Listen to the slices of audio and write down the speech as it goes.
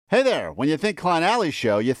Hey there, when you think Klein Alley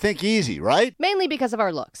Show, you think easy, right? Mainly because of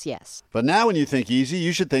our looks, yes. But now when you think easy,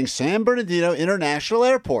 you should think San Bernardino International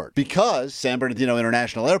Airport. Because San Bernardino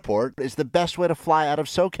International Airport is the best way to fly out of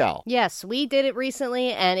SoCal. Yes, we did it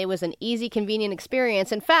recently, and it was an easy, convenient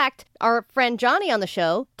experience. In fact, our friend Johnny on the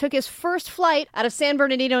show took his first flight out of San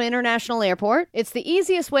Bernardino International Airport. It's the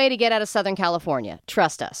easiest way to get out of Southern California.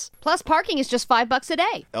 Trust us. Plus, parking is just $5 a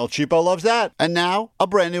day. El Cheapo loves that. And now, a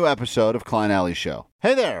brand new episode of Klein Alley Show.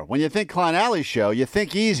 Hey there, when you think Klein Alley Show, you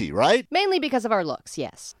think easy, right? Mainly because of our looks,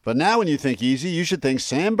 yes. But now when you think easy, you should think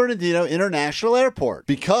San Bernardino International Airport.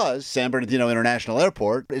 Because San Bernardino International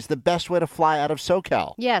Airport is the best way to fly out of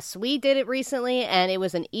SoCal. Yes, we did it recently, and it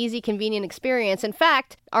was an easy, convenient experience. In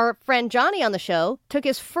fact, our friend Johnny on the show took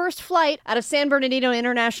his first flight out of San Bernardino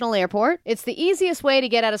International Airport. It's the easiest way to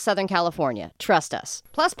get out of Southern California. Trust us.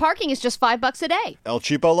 Plus, parking is just $5 a day. El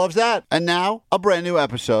Cheapo loves that. And now, a brand new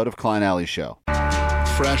episode of Klein Alley Show.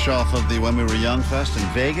 Fresh off of the When We Were Young Fest in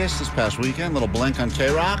Vegas this past weekend, little blink on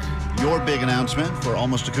K-Rock. Your big announcement for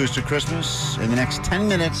Almost Acoustic Christmas in the next 10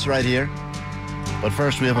 minutes right here. But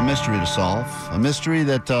first, we have a mystery to solve. A mystery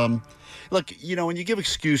that, look, you know, when you give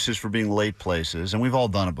excuses for being late places, and we've all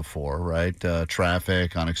done it before, right?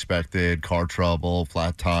 Traffic, unexpected, car trouble,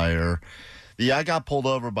 flat tire. I got pulled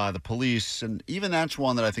over by the police, and even that's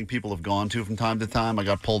one that I think people have gone to from time to time. I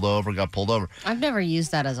got pulled over. I've never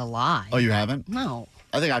used that as a lie. Oh, you haven't? No.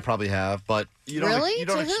 I think I probably have, but you don't. Really? You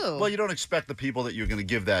don't To who? Well, you don't expect the people that you're going to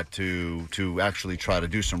give that to actually try to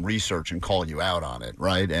do some research and call you out on it,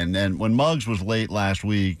 right? And then when Muggs was late last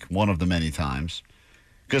week, one of the many times,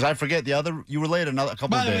 because I forget the other, you were late a couple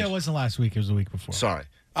By of the days. way, it wasn't last week. It was the week before. Sorry.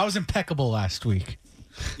 I was impeccable last week.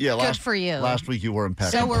 Yeah, Good for you. Last week you were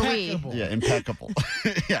impeccable. So were we. Impeccable. Yeah, impeccable.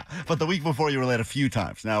 Yeah, but the week before you were late a few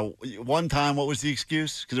times. Now, one time, what was the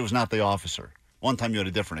excuse? Because it was not the officer. One time you had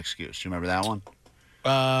a different excuse. You remember that one?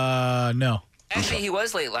 No. Actually, he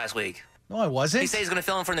was late last week. No, I wasn't. He said he's going to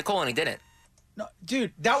fill in for Nicole, and he didn't. No,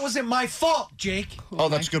 dude, that wasn't my fault, Jake. Oh,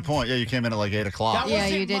 that's a good point. Yeah, you came in at like 8 o'clock. That Yeah,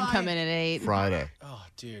 wasn't you did my- come in at 8. Friday. Oh,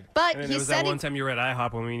 dude. But And he it was said that he... one time you were at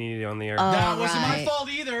IHOP when we needed you on the air. That wasn't my right. fault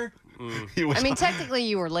either. He was, I mean, technically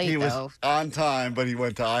you were late, he was though. on time, but he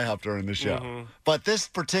went to IHOP during the show. Mm-hmm. But this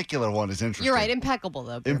particular one is interesting. You're right. Impeccable,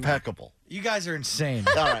 though. Beer Mug. Impeccable. You guys are insane.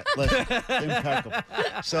 All right, impeccable.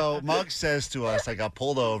 So Muggs says to us, I got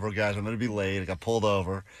pulled over, guys. I'm going to be late. I got pulled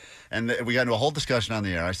over. And we got into a whole discussion on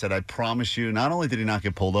the air. I said, I promise you, not only did he not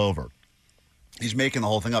get pulled over, he's making the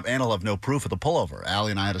whole thing up, and he'll have no proof of the pullover. Allie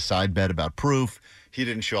and I had a side bet about proof. He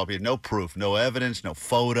didn't show up. He had no proof, no evidence, no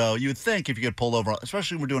photo. You would think if you get pulled over,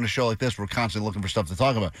 especially when we're doing a show like this, we're constantly looking for stuff to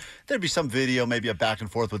talk about. There'd be some video, maybe a back and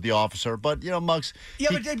forth with the officer. But, you know, Muggs. Yeah,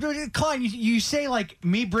 but Klein, you say like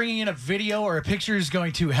me bringing in a video or a picture is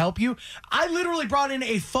going to help you. I literally brought in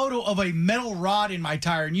a photo of a metal rod in my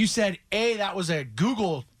tire, and you said, A, that was a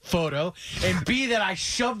Google photo, and B, that I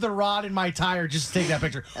shoved the rod in my tire just to take that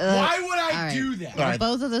picture. Why would I all right. do that? All right.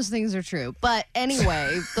 Both of those things are true. But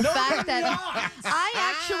anyway, the No, fact they're that not. I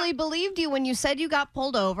actually believed you when you said you got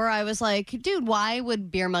pulled over. I was like, dude, why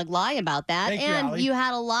would Beer Mug lie about that? Thank you, and Allie. you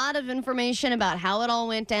had a lot of information about how it all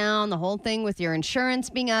went down, the whole thing with your insurance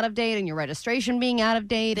being out of date and your registration being out of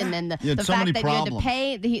date, and then You had the so fact many that you had to problems.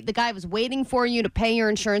 pay, the guy was waiting for you to pay your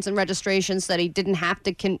insurance and registration so that he didn't have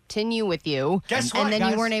to continue with you. Guess and what, then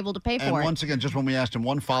guys? you weren't able to pay And for it. once again, just when we asked him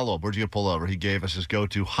one follow-up, where'd you get pulled over? He gave us his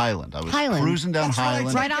go-to Highland. I was Highland. cruising down That's what I Highland.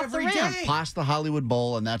 take Right off the every ramp. day. Past the Hollywood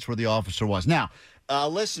Bowl, and that's where the officer was. Now, a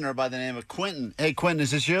listener by the name of Quentin. Hey, Quentin,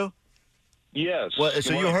 is this you? Yes. Well, Good so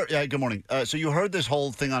you morning. heard. Yeah, good morning. So you heard this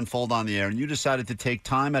whole thing unfold on the air, and you decided to take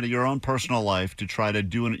time out of your own personal life to try to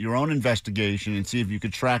do your own investigation and see if you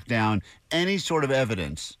could track down any sort of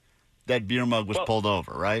evidence that Beer Mug was Well- pulled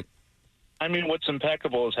over. Right? I mean, what's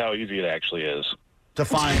impeccable is how easy it actually is To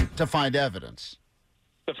find evidence.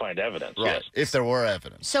 to find evidence. Right. Yes. If there were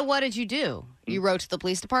evidence. So what did you do? You wrote to the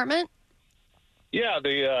police department? Yeah.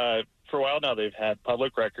 They for a while now they've had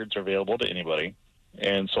public records available to anybody,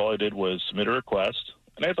 and so all I did was submit a request,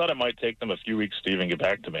 and I thought it might take them a few weeks to even get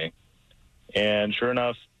back to me. And sure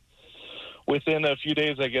enough, within a few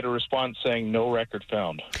days, I get a response saying no record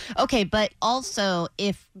found. Okay, but also,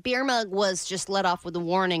 if Beer Mug was just let off with a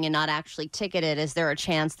warning and not actually ticketed, is there a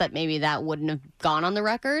chance that maybe that wouldn't have gone on the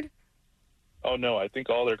record? Oh no, I think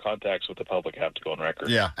all their contacts with the public have to go on record.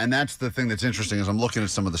 Yeah, and that's the thing that's interesting is I'm looking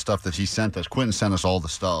at some of the stuff that he sent us. Quentin sent us all the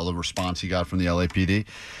stuff, all the response he got from the LAPD.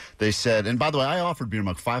 They said, and by the way, I offered Beer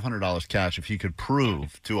Mug $500 cash if he could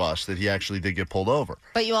prove to us that he actually did get pulled over.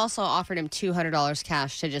 But you also offered him $200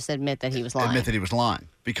 cash to just admit that he was lying. Admit that he was lying.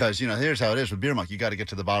 Because, here's how it is with Beer Mug. You got to get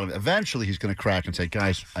to the bottom. Eventually, he's going to crack and say,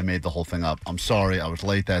 guys, I made the whole thing up. I'm sorry. I was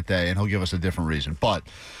late that day. And he'll give us a different reason. But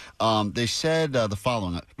they said the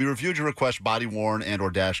following. We reviewed your request, body-worn and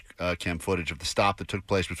or dash cam footage of the stop that took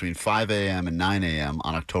place between 5 a.m. and 9 a.m.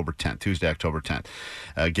 on October 10th, Tuesday, October 10th.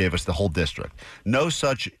 Gave us the whole district. No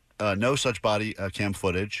such body cam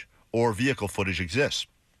footage or vehicle footage exists.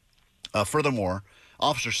 Furthermore,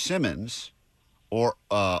 Officer Simmons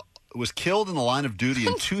was killed in the line of duty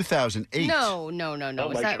in 2008. No.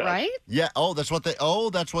 Is that right? Yeah. That's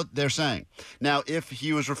what they're saying. Now, if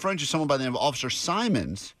he was referring to someone by the name of Officer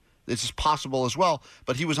Simmons, this is possible as well,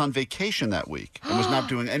 but he was on vacation that week and was not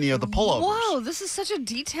doing any of the pullovers. Whoa, this is such a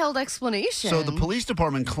detailed explanation. So the police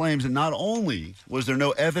department claims that not only was there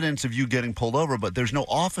no evidence of you getting pulled over, but there's no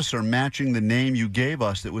officer matching the name you gave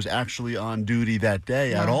us that was actually on duty that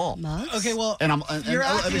day at all. Okay, well, You're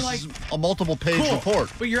acting like a multiple-page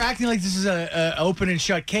report. But you're acting like this is a open and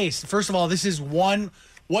shut case. First of all, this is one.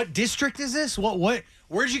 What district is this?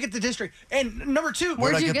 Where'd you get the district? And number two,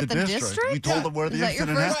 where'd you get the district? We told them where the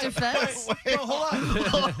incident happened. Is that your first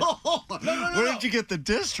defense? No, hold on. No. Where did you get the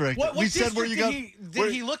district? What we district said where you got.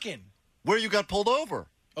 did he look in? Where you got pulled over?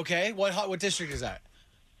 Okay, what district is that?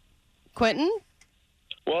 Quentin?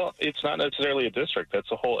 Well, it's not necessarily a district.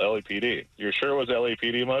 That's a whole LAPD. You're sure it was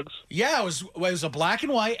LAPD, Muggs? Yeah, it was a black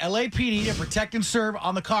and white LAPD to protect and serve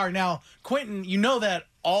on the car. Now, Quentin, you know that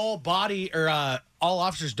all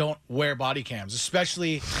officers don't wear body cams,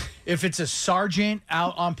 especially if it's a sergeant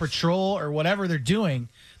out on patrol or whatever they're doing.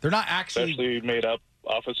 They're not actually... Especially made-up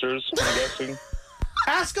officers, I'm guessing.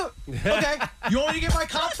 Ask them. Okay, you want me to get my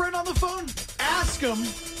cop friend on the phone? Ask him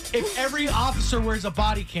if every officer wears a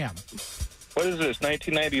body cam. What is this,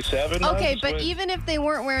 1997? Okay, Muggs? but even if they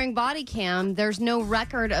weren't wearing body cam, there's no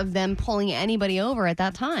record of them pulling anybody over at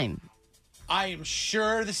that time. I am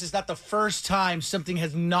sure this is not the first time something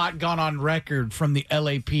has not gone on record from the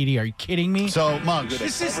LAPD. Are you kidding me? So, Muggs.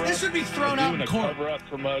 This would be thrown out in court. Cover-up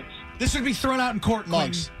for Muggs. This would be thrown out in court,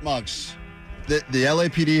 Muggs. The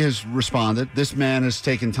LAPD has responded. This man has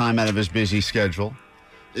taken time out of his busy schedule.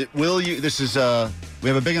 We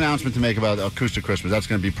have a big announcement to make about Acoustic Christmas. That's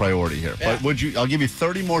going to be priority here. Yeah. But I'll give you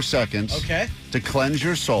 30 more seconds to cleanse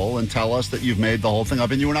your soul and tell us that you've made the whole thing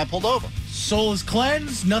up and you were not pulled over. Soul is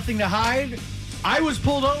cleansed, nothing to hide. I was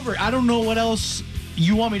pulled over. I don't know what else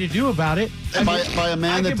you want me to do about it. By a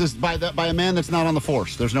man that's not on the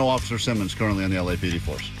force. There's no Officer Simmons currently on the LAPD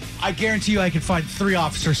force. I guarantee you I could find 3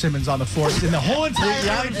 Officer Simmons on the force in the whole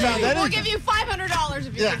entire We'll give you $500 if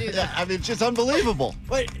you can do that. Yeah, I mean, it's just unbelievable.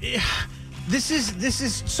 Wait, this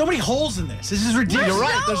is so many holes in this. This is ridiculous. You're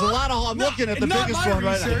right. There's a lot of holes. I'm looking at the biggest one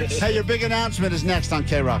right now. Hey, your big announcement is next on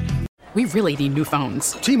K-Rock. We really need new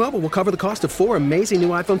phones. T-Mobile will cover the cost of 4 amazing new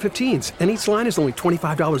iPhone 15s, and each line is only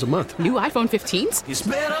 $25 a month. New iPhone 15s? It's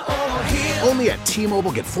better over here. Only at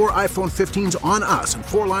T-Mobile, get 4 iPhone 15s on us and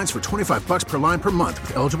 4 lines for $25 per line per month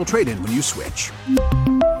with eligible trade-in when you switch.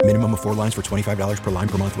 Minimum of 4 lines for $25 per line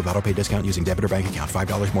per month with autopay discount using debit or bank account.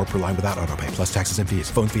 $5 more per line without autopay, plus taxes and fees.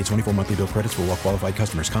 Phone fee at 24 monthly bill credits for well-qualified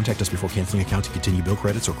customers. Contact us before canceling account to continue bill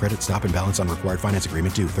credits or credit stop and balance on required finance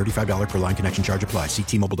agreement due. $35 per line connection charge applies. See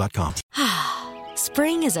T-Mobile.com.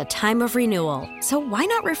 Spring is a time of renewal, so why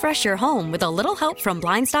not refresh your home with a little help from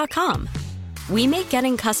Blinds.com? We make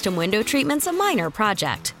getting custom window treatments a minor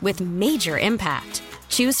project with major impact.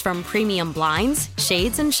 Choose from premium blinds,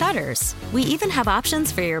 shades, and shutters. We even have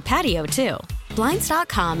options for your patio, too.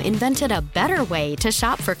 Blinds.com invented a better way to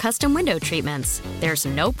shop for custom window treatments. There's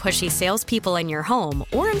no pushy salespeople in your home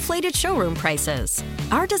or inflated showroom prices.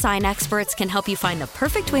 Our design experts can help you find the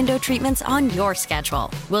perfect window treatments on your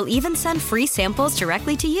schedule. We'll even send free samples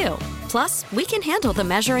directly to you. Plus, we can handle the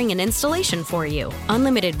measuring and installation for you.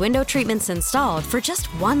 Unlimited window treatments installed for just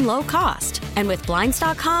one low cost. And with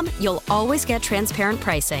Blinds.com, you'll always get transparent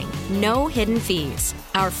pricing. No hidden fees.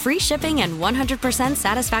 Our free shipping and 100%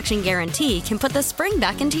 satisfaction guarantee can put the spring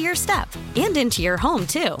back into your step and into your home,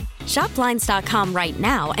 too. Shop Blinds.com right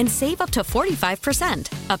now and save up to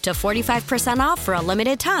 45%. Up to 45% off for a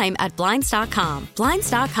limited time at Blinds.com.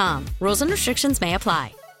 Blinds.com. Rules and restrictions may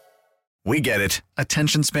apply. We get it.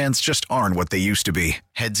 Attention spans just aren't what they used to be.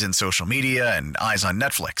 Heads in social media and eyes on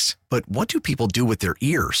Netflix. But what do people do with their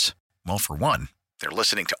ears? Well, for one, they're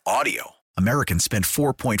listening to audio. Americans spend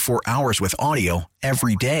 4.4 hours with audio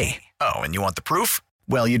every day. Oh, and you want the proof?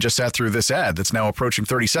 Well, you just sat through this ad that's now approaching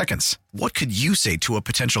 30 seconds. What could you say to a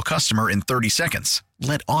potential customer in 30 seconds?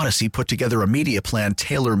 Let Odyssey put together a media plan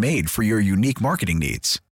tailor-made for your unique marketing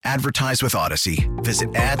needs. Advertise with Odyssey.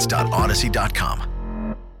 Visit ads.odyssey.com.